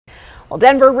Well,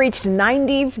 Denver reached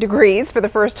 90 degrees for the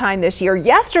first time this year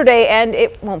yesterday, and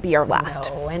it won't be our last.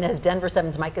 No, and as Denver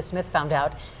 7's Micah Smith found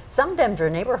out, some Denver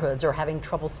neighborhoods are having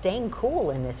trouble staying cool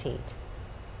in this heat.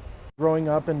 Growing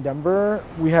up in Denver,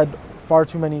 we had far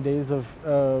too many days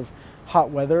of hot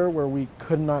weather where we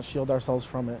could not shield ourselves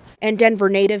from it. And Denver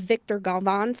native Victor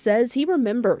Galvan says he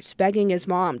remembers begging his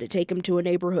mom to take him to a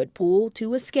neighborhood pool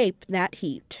to escape that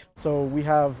heat. So we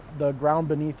have the ground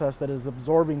beneath us that is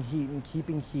absorbing heat and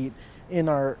keeping heat in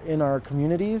our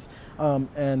communities,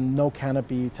 and no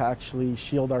canopy to actually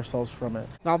shield ourselves from it.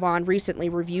 Galvan recently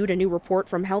reviewed a new report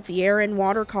from Healthy Air and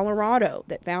Water Colorado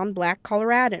that found Black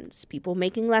Coloradans, people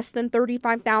making less than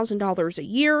 $35,000 a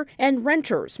year, and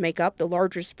renters make up the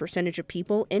largest percentage of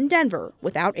people in Denver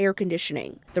without air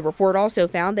conditioning. The report also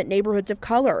found that neighborhoods of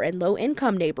color and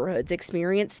low-income neighborhoods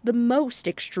experience the most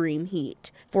extreme heat.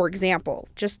 For example,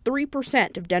 just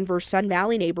 3% of Denver's Sun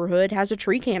Valley neighborhood has a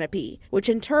tree canopy, which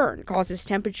in turn causes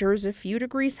temperatures a few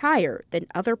degrees higher than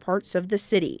other parts of the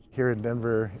city. Here in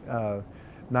Denver,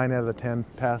 9 out of the 10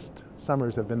 past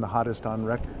summers have been the hottest on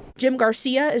record. Jim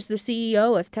Garcia is the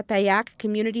CEO of Tepeyac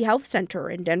Community Health Center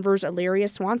in Denver's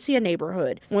Elyria-Swansea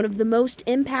neighborhood, one of the most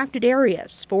impacted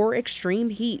areas for extreme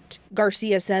heat.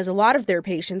 Garcia says a lot of their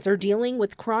patients are dealing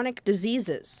with chronic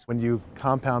diseases. When you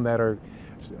compound that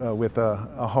with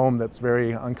a home that's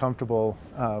very uncomfortable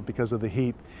because of the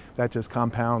heat, that just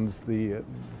compounds the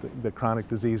chronic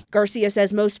disease. Garcia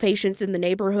says most patients in the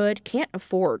neighborhood can't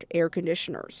afford air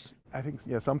conditioners. I think,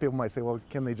 yeah, some people might say, well,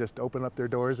 can they just open up their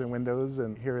doors and windows?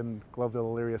 And here in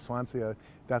Gloveville, Elyria-Swansea,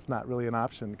 that's not really an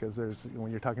option because when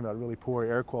you're talking about really poor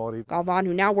air quality. Galvan,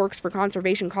 who now works for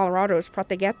Conservation Colorado's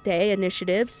Protegete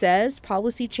initiative, says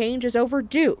policy change is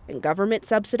overdue and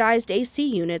government-subsidized AC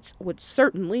units would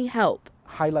certainly help.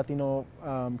 High Latino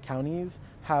counties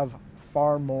have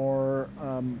far more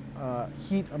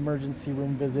heat emergency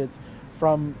room visits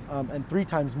and 3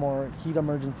 times more heat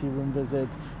emergency room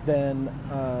visits than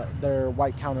their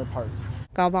white counterparts.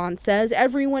 Galvan says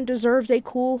everyone deserves a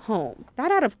cool home,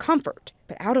 not out of comfort,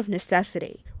 but out of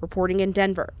necessity. Reporting in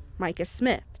Denver, Micah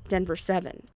Smith, Denver 7.